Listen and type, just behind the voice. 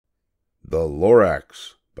The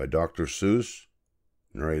Lorax by Dr. Seuss,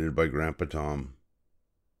 narrated by Grandpa Tom.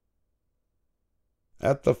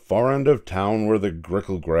 At the far end of town where the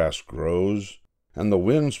grickle grass grows, and the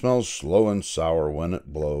wind smells slow and sour when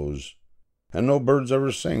it blows, and no birds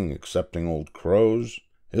ever sing excepting old crows,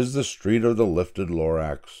 is the street of the lifted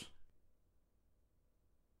Lorax.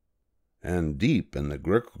 And deep in the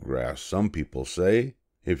grickle grass, some people say,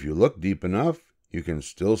 if you look deep enough, you can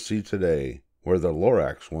still see today where the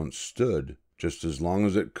Lorax once stood, just as long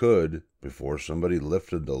as it could, before somebody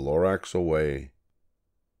lifted the Lorax away.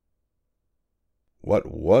 What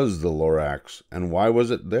was the Lorax, and why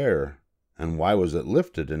was it there? And why was it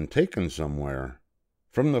lifted and taken somewhere?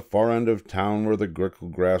 From the far end of town where the grickle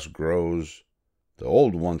grass grows, the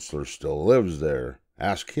old Onceler still lives there.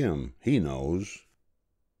 Ask him, he knows.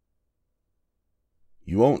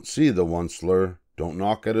 You won't see the Onceler, don't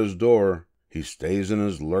knock at his door. He stays in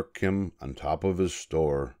his lurkim on top of his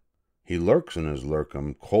store. He lurks in his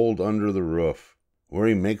lurkim cold under the roof, where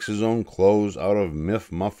he makes his own clothes out of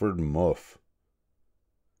muffered muff.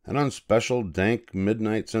 And on special dank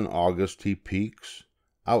midnights in August he peeks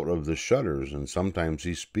out of the shutters, and sometimes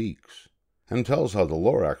he speaks, and tells how the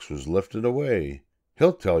Lorax was lifted away.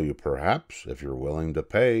 He'll tell you perhaps, if you're willing to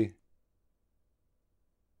pay.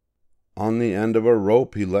 On the end of a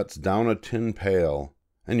rope he lets down a tin pail,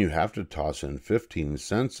 and you have to toss in 15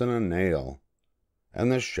 cents and a nail,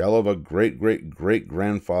 and the shell of a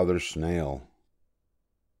great-great-great-grandfather snail.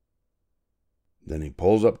 Then he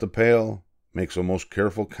pulls up the pail, makes a most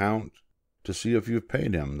careful count, to see if you've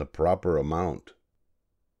paid him the proper amount.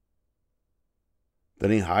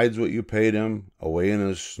 Then he hides what you paid him away in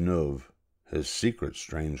his snuv, his secret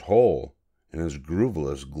strange hole, in his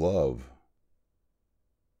grooveless glove.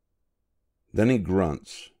 Then he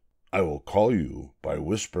grunts, I will call you by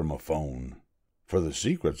whisper-ma-phone, for the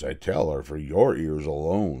secrets I tell are for your ears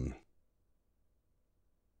alone.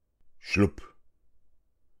 Shloop!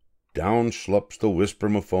 Down schlups the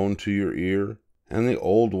whisper-ma-phone to your ear, and the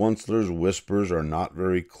old Onceler's whispers are not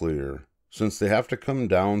very clear, since they have to come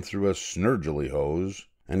down through a snurgily hose,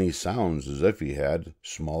 and he sounds as if he had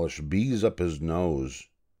smallish bees up his nose.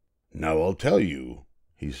 Now I'll tell you,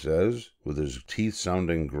 he says, with his teeth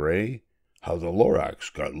sounding gray, how the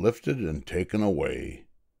Lorax got lifted and taken away.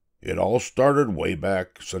 It all started way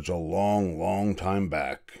back, such a long, long time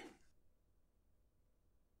back.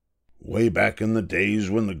 Way back in the days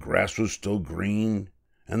when the grass was still green,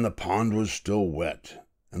 and the pond was still wet,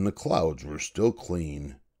 and the clouds were still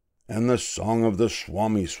clean, and the song of the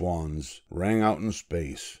swami swans rang out in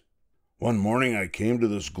space. One morning I came to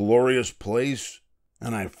this glorious place,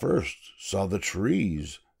 and I first saw the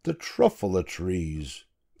trees, the truffula trees,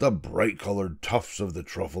 the bright-colored tufts of the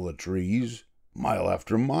truffula trees, mile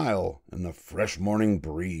after mile in the fresh morning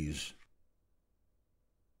breeze.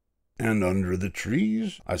 And under the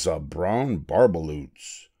trees I saw brown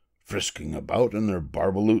barbaloots, frisking about in their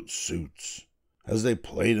barbaloot suits, as they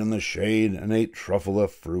played in the shade and ate truffula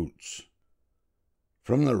fruits.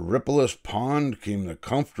 From the rippleless pond came the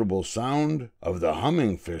comfortable sound of the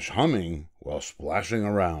humming fish humming while splashing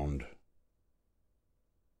around.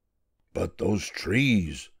 But those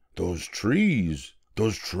trees, those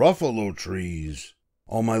truffalo trees!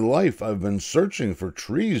 All my life I've been searching for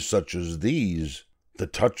trees such as these. The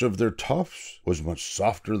touch of their tufts was much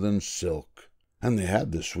softer than silk, and they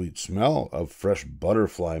had the sweet smell of fresh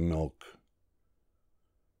butterfly milk.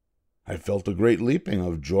 I felt a great leaping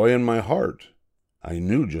of joy in my heart. I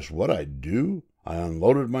knew just what I'd do. I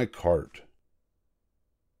unloaded my cart.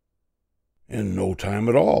 In no time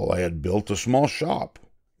at all I had built a small shop.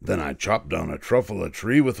 Then I chopped down a truffula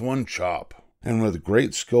tree with one chop, and with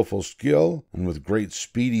great skillful skill, and with great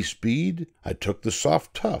speedy speed, I took the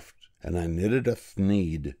soft tuft, and I knitted a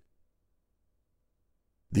thneed.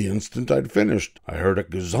 The instant I'd finished, I heard a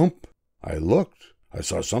gazump. I looked. I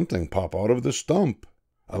saw something pop out of the stump.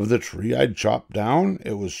 Of the tree I'd chopped down,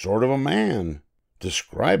 it was sort of a man.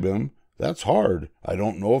 Describe him, that's hard. I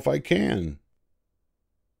don't know if I can.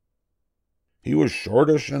 He was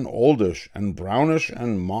shortish and oldish and brownish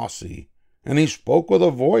and mossy, and he spoke with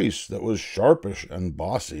a voice that was sharpish and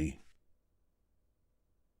bossy.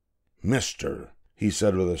 Mister, he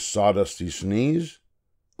said with a sawdusty sneeze,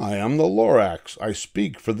 I am the Lorax. I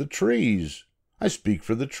speak for the trees. I speak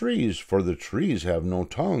for the trees have no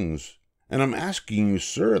tongues, and I'm asking you,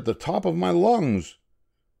 sir, at the top of my lungs.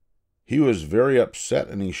 He was very upset,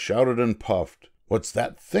 and he shouted and puffed, What's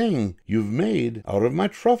that thing you've made out of my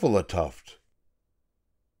truffula tuft?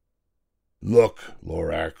 Look,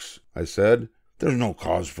 Lorax, I said, there's no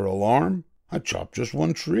cause for alarm. I chopped just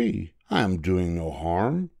one tree. I am doing no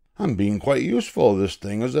harm. I'm being quite useful. This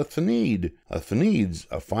thing is a thneed. A thneed's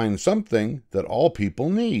a fine something that all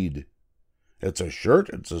people need. It's a shirt,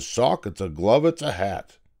 it's a sock, it's a glove, it's a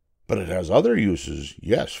hat. But it has other uses,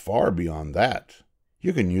 yes, far beyond that.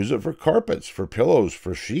 You can use it for carpets, for pillows,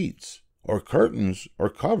 for sheets, or curtains, or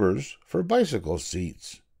covers for bicycle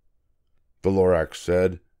seats. The Lorax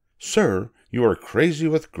said, "Sir, you are crazy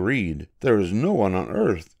with greed. There is no one on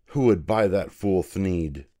earth who would buy that fool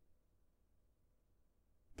thneed."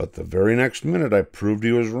 But the very next minute I proved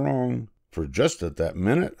he was wrong, for just at that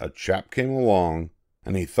minute a chap came along,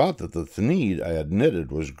 and he thought that the thneed I had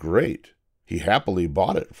knitted was great. He happily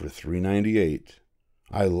bought it for $3.98.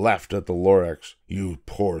 I laughed at the Lorax. "You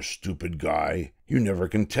poor stupid guy, you never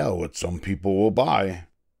can tell what some people will buy."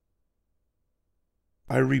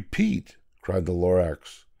 "I repeat," cried the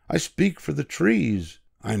Lorax, "I speak for the trees."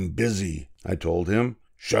 "I'm busy," I told him.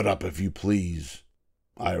 "Shut up, if you please."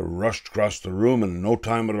 I rushed across the room and in no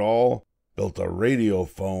time at all built a radio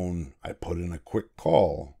phone. I put in a quick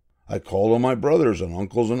call. I called on my brothers and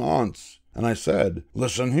uncles and aunts, and I said,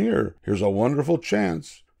 "Listen here, here's a wonderful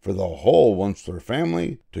chance for the whole Onceler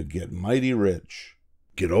family to get mighty rich.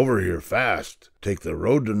 Get over here fast. Take the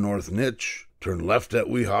road to North Nitch. Turn left at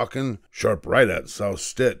Weehawken, sharp right at South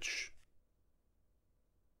Stitch."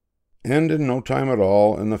 And in no time at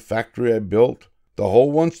all, in the factory I built, the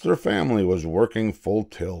whole Onceler family was working full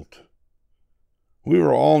tilt. We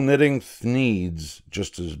were all knitting thneeds,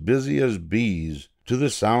 just as busy as bees, to the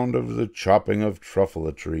sound of the chopping of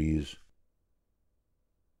truffula trees.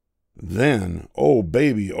 Then, oh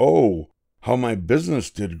baby, oh, how my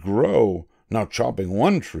business did grow! Now chopping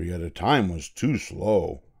one tree at a time was too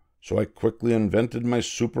slow. So I quickly invented my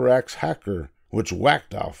super axe hacker, which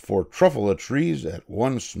whacked off 4 truffula trees at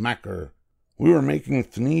one smacker. We were making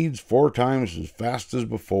thneeds 4 times as fast as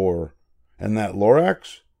before, and that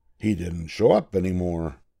Lorax, he didn't show up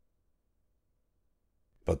anymore.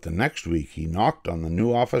 But the next week he knocked on the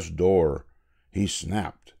new office door. He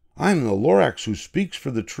snapped, "I'm the Lorax who speaks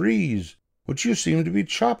for the trees, which you seem to be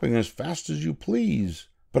chopping as fast as you please.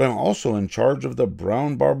 But I'm also in charge of the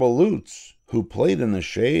brown barbaloots, who played in the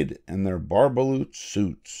shade in their barbaloot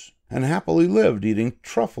suits, and happily lived eating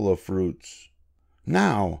truffula fruits.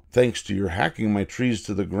 Now, thanks to your hacking my trees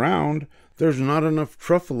to the ground, there's not enough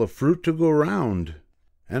truffula fruit to go round,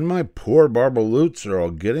 and my poor barbaloots are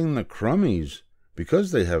all getting the crummies,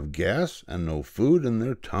 because they have gas and no food in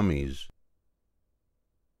their tummies.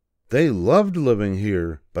 They loved living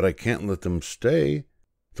here, but I can't let them stay.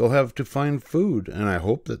 They'll have to find food, and I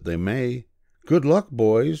hope that they may. Good luck,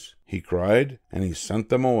 boys," he cried, and he sent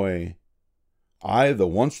them away. I, the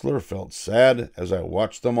Onceler, felt sad as I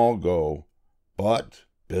watched them all go. But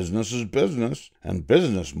business is business, and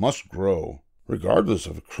business must grow, regardless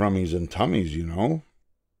of crummies and tummies, you know.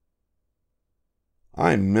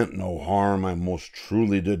 I meant no harm, I most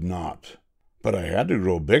truly did not. But I had to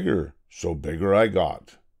grow bigger, so bigger I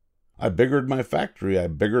got. I biggered my factory, I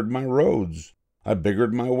biggered my roads. I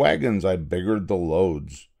biggered my wagons, I biggered the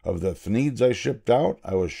loads. Of the thneeds I shipped out,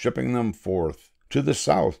 I was shipping them forth, to the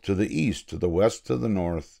south, to the east, to the west, to the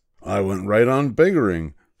north. I went right on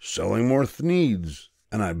biggering, selling more thneeds,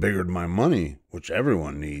 and I biggered my money, which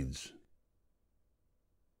everyone needs.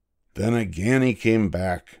 Then again he came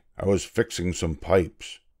back. I was fixing some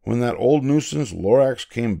pipes, when that old nuisance Lorax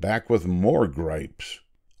came back with more gripes.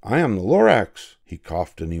 "I am the Lorax," he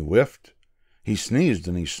coughed and he whiffed. He sneezed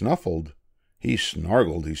and he snuffled. He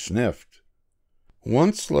snargled, he sniffed.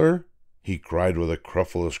 "Onceler," he cried with a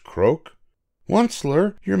cruffulous croak,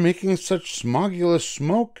 "Onceler, you're making such smogulous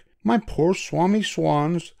smoke. My poor swami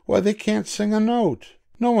swans, why they can't sing a note.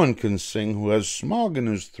 No one can sing who has smog in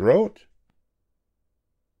his throat."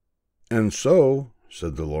 "And so,"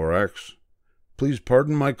 said the Lorax, "please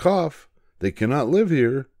pardon my cough. They cannot live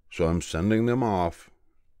here, so I'm sending them off."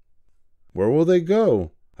 "Where will they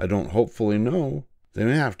go? I don't hopefully know. They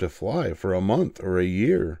may have to fly for a month or a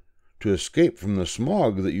year to escape from the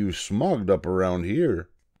smog that you've smogged up around here."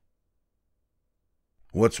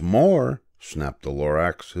 "What's more," snapped the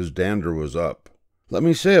Lorax, his dander was up, "let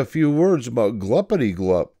me say a few words about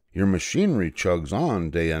Gluppity-Glup. Your machinery chugs on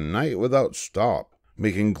day and night without stop,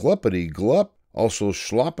 making Gluppity-Glup, also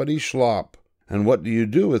Schloppity-Schlop. And what do you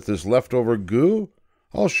do with this leftover goo?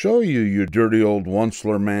 I'll show you, you dirty old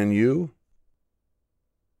Onceler man, you.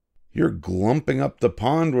 You're glumping up the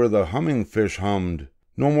pond where the humming fish hummed.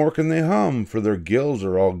 No more can they hum, for their gills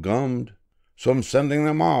are all gummed. So I'm sending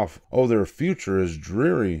them off. Oh, their future is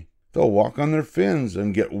dreary. They'll walk on their fins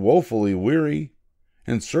and get woefully weary,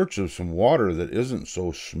 in search of some water that isn't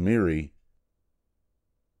so smeary."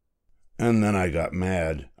 And then I got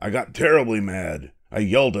mad. I got terribly mad. I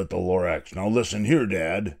yelled at the Lorax, "Now listen here,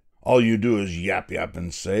 Dad. All you do is yap yap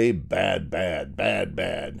and say, bad, bad, bad,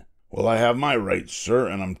 bad. Well, I have my rights, sir,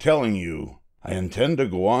 and I'm telling you, I intend to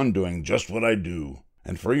go on doing just what I do.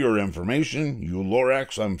 And for your information, you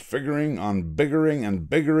Lorax, I'm figuring on biggering and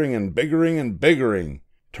biggering and biggering and biggering,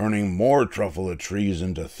 turning more truffula trees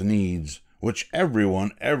into thneeds, which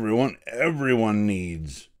everyone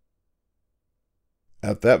needs.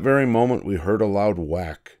 At that very moment we heard a loud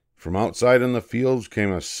whack. From outside in the fields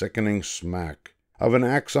came a sickening smack of an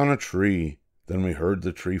axe on a tree. Then we heard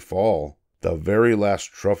the tree fall, the very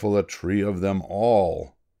last truffula tree of them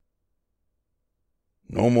all.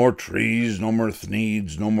 No more trees, no more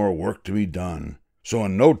thneeds, no more work to be done. So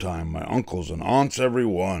in no time my uncles and aunts every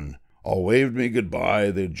one all waved me goodbye,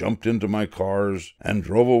 they jumped into my cars and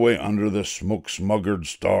drove away under the smoke-smuggered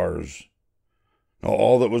stars. Now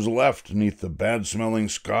all that was left neath the bad-smelling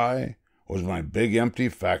sky was my big empty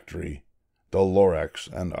factory, the Lorax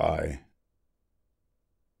and I.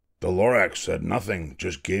 The Lorax said nothing,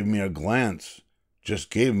 just gave me a glance, just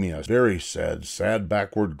gave me a very sad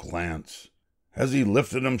backward glance, as he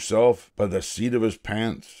lifted himself by the seat of his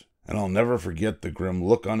pants, and I'll never forget the grim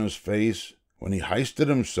look on his face when he heisted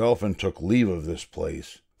himself and took leave of this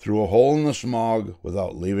place, through a hole in the smog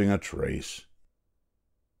without leaving a trace.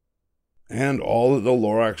 And all that the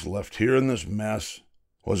Lorax left here in this mess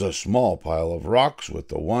was a small pile of rocks with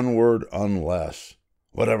the one word unless.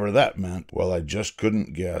 Whatever that meant, well, I just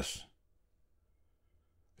couldn't guess.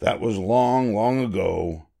 That was long, long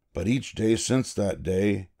ago, but each day since that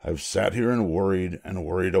day I've sat here and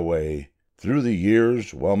worried away. Through the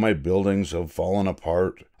years, while my buildings have fallen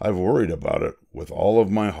apart, I've worried about it with all of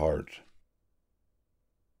my heart.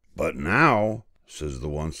 But now, says the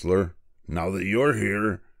Onceler, now that you're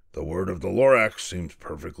here, the word of the Lorax seems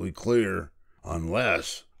perfectly clear.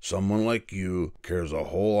 Unless someone like you cares a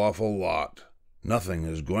whole awful lot, nothing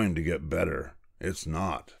is going to get better. It's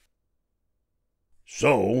not.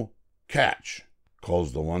 So, catch,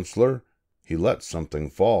 calls the Onceler. He lets something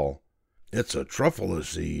fall. It's a truffula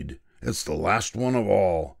seed. It's the last one of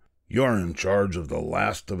all. You're in charge of the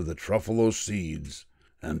last of the truffalo seeds,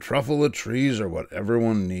 and truffula trees are what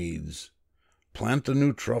everyone needs. Plant a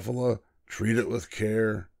new truffula, treat it with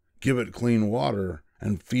care, give it clean water,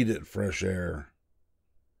 and feed it fresh air.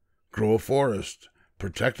 Grow a forest,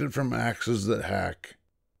 protect it from axes that hack.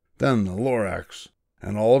 Then the Lorax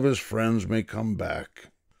and all of his friends may come back.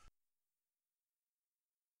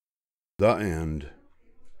 The End.